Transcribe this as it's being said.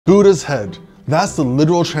Buddha's head. That's the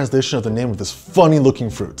literal translation of the name of this funny looking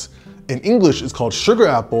fruit. In English, it's called sugar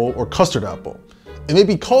apple or custard apple. It may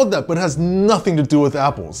be called that, but it has nothing to do with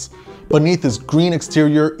apples. Beneath this green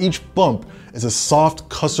exterior, each bump is a soft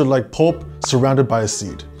custard-like pulp surrounded by a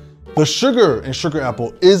seed. The sugar in sugar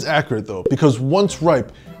apple is accurate though, because once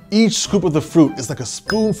ripe, each scoop of the fruit is like a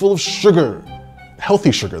spoonful of sugar.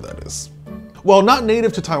 Healthy sugar, that is. While not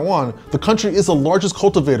native to Taiwan, the country is the largest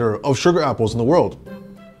cultivator of sugar apples in the world.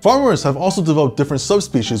 Farmers have also developed different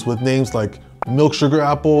subspecies with names like milk sugar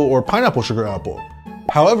apple or pineapple sugar apple.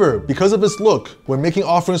 However, because of its look, when making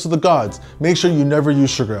offerings to the gods, make sure you never use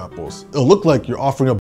sugar apples. It'll look like you're offering a